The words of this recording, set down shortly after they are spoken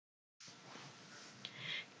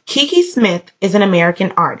Kiki Smith is an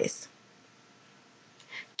American artist.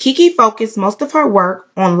 Kiki focused most of her work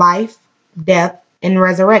on life, death, and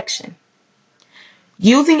resurrection.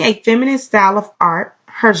 Using a feminine style of art,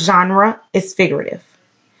 her genre is figurative.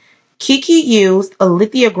 Kiki used a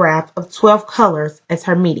lithograph of 12 colors as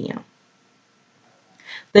her medium.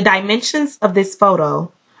 The dimensions of this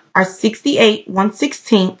photo are 68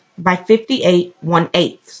 1/16 by 58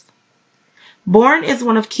 1/8. Born is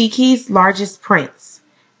one of Kiki's largest prints,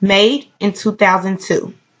 made in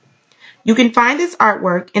 2002. You can find this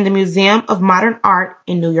artwork in the Museum of Modern Art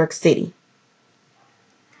in New York City.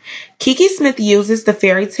 Kiki Smith uses the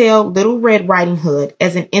fairy tale Little Red Riding Hood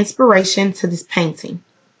as an inspiration to this painting.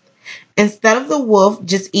 Instead of the wolf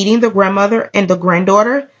just eating the grandmother and the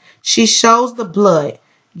granddaughter, she shows the blood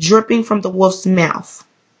dripping from the wolf's mouth.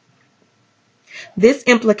 This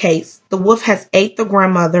implicates the wolf has ate the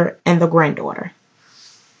grandmother and the granddaughter.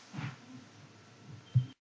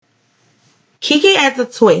 Kiki adds a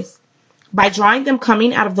twist by drawing them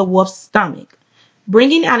coming out of the wolf's stomach,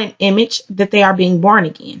 bringing out an image that they are being born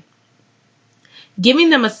again, giving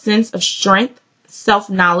them a sense of strength,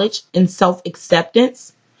 self-knowledge, and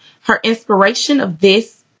self-acceptance. Her inspiration of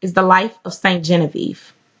this is the life of Saint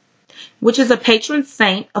Genevieve, which is a patron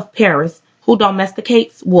saint of Paris who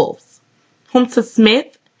domesticates wolves, whom to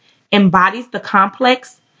Smith embodies the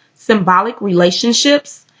complex, symbolic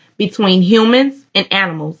relationships between humans and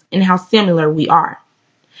animals and how similar we are,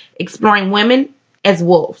 exploring women as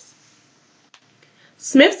wolves.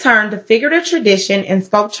 Smith turned the figurative tradition and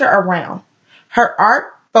sculpture around. Her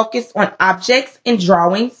art focused on objects and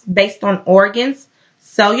drawings based on organs,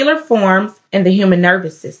 cellular forms, and the human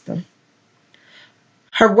nervous system.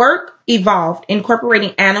 Her work evolved,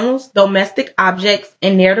 incorporating animals, domestic objects,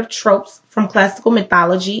 and narrative tropes from classical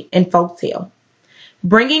mythology and folktale,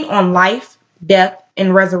 bringing on life, death,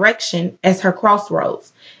 and resurrection as her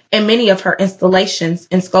crossroads in many of her installations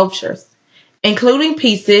and sculptures, including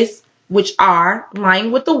pieces which are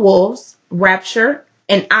Lying with the Wolves, Rapture,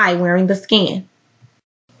 and I Wearing the Skin.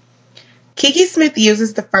 Kiki Smith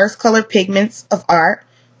uses the first color pigments of art,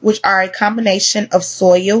 which are a combination of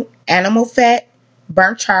soil, animal fat,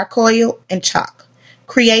 burnt charcoal, and chalk,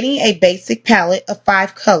 creating a basic palette of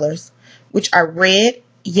 5 colors, which are red,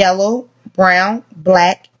 yellow, brown,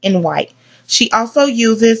 black, and white. She also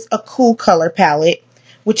uses a cool color palette,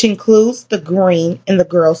 which includes the green in the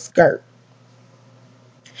girl's skirt.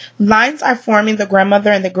 Lines are forming the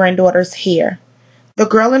grandmother and the granddaughter's hair. The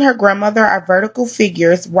girl and her grandmother are vertical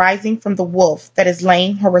figures rising from the wolf that is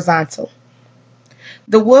laying horizontal.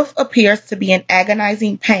 The wolf appears to be in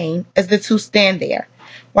agonizing pain as the two stand there,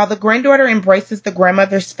 while the granddaughter embraces the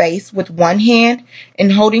grandmother's face with one hand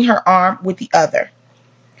and holding her arm with the other.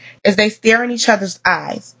 As they stare in each other's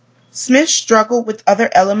eyes, Smith struggled with other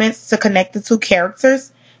elements to connect the two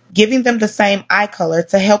characters, giving them the same eye color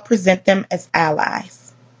to help present them as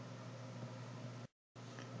allies.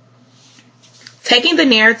 Taking the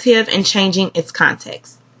narrative and changing its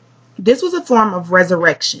context. This was a form of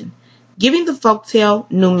resurrection, giving the folktale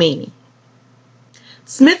new meaning.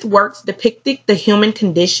 Smith's works depicted the human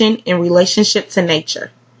condition in relationship to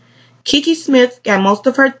nature. Kiki Smith got most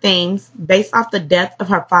of her themes based off the death of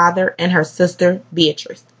her father and her sister,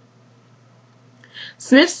 Beatrice.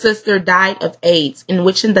 Smith's sister died of AIDS, in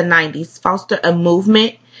which in the 90s fostered a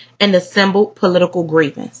movement and assembled political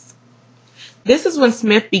grievance. This is when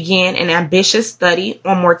Smith began an ambitious study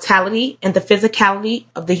on mortality and the physicality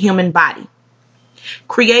of the human body,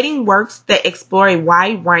 creating works that explore a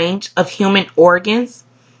wide range of human organs.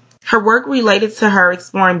 Her work related to her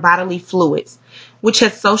exploring bodily fluids, which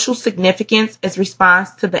has social significance as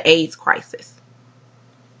response to the AIDS crisis,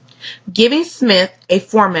 giving Smith a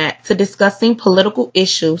format to discussing political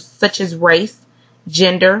issues such as race,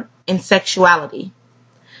 gender, and sexuality.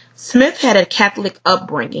 Smith had a Catholic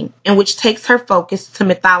upbringing, in which takes her focus to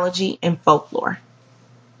mythology and folklore.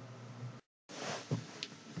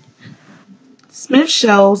 Smith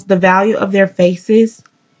shows the value of their faces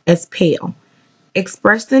as pale,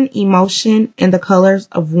 expressing emotion in the colors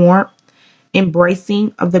of warmth,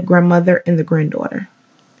 embracing of the grandmother and the granddaughter.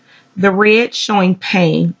 The red showing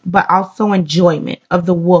pain, but also enjoyment of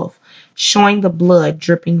the wolf, showing the blood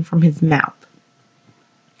dripping from his mouth.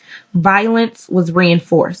 Violence was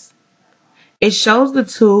reinforced. It shows the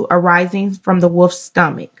two arising from the wolf's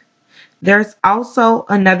stomach. There's also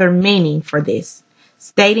another meaning for this,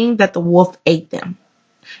 stating that the wolf ate them,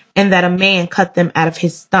 and that a man cut them out of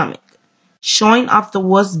his stomach, showing off the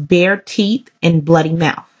wolf's bare teeth and bloody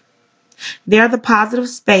mouth. They are the positive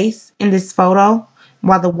space in this photo,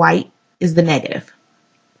 while the white is the negative.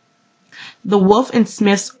 The wolf in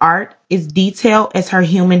Smith's art is detailed as her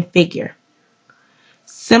human figure.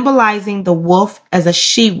 symbolizing the wolf as a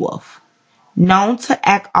she-wolf, known to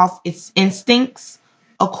act off its instincts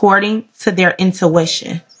according to their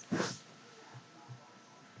intuition.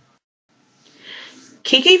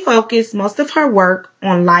 Kiki focused most of her work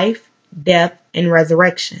on life, death, and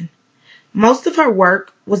resurrection. Most of her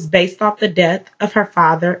work was based off the death of her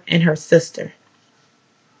father and her sister.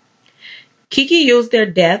 Kiki used their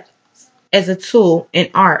deaths as a tool in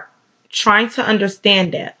art, trying to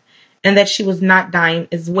understand death, and that she was not dying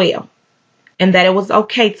as well, and that it was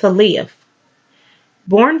okay to live.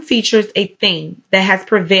 Born features a theme that has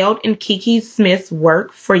prevailed in Kiki Smith's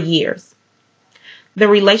work for years: the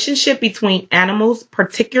relationship between animals,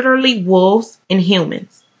 particularly wolves and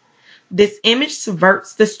humans. This image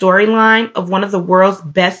subverts the storyline of one of the world's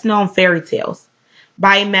best-known fairy tales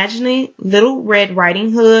by imagining Little Red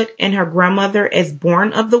Riding Hood and her grandmother as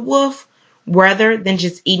born of the wolf rather than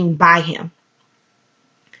just eaten by him.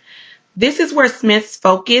 This is where Smith's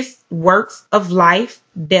focused works of life,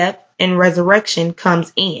 death, and resurrection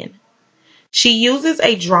comes in. She uses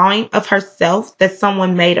a drawing of herself that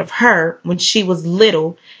someone made of her when she was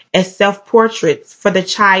little as self-portraits for the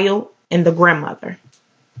child and the grandmother.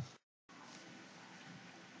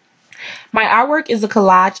 My artwork is a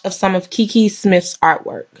collage of some of Kiki Smith's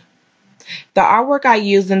artwork. The artwork I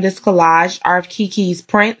use in this collage are of Kiki's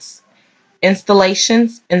prints,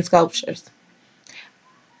 installations, and sculptures.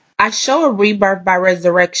 I show a rebirth by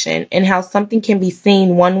resurrection and how something can be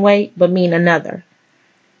seen one way but mean another.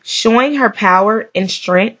 Showing her power and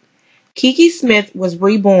strength, Kiki Smith was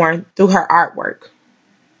reborn through her artwork,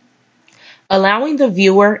 allowing the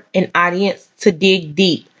viewer and audience to dig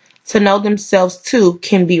deep, to know themselves too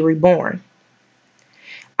can be reborn.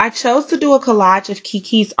 I chose to do a collage of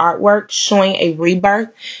Kiki's artwork showing a rebirth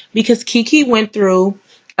because Kiki went through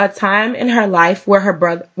a time in her life where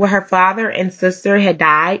her father and sister had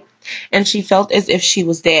died, and she felt as if she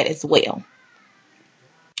was dead as well.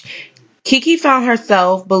 Kiki found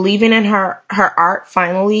herself believing in her art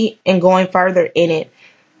finally and going further in it.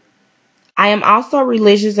 I am also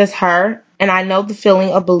religious as her, and I know the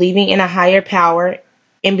feeling of believing in a higher power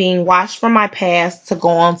and being washed from my past to go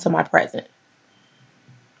on to my present.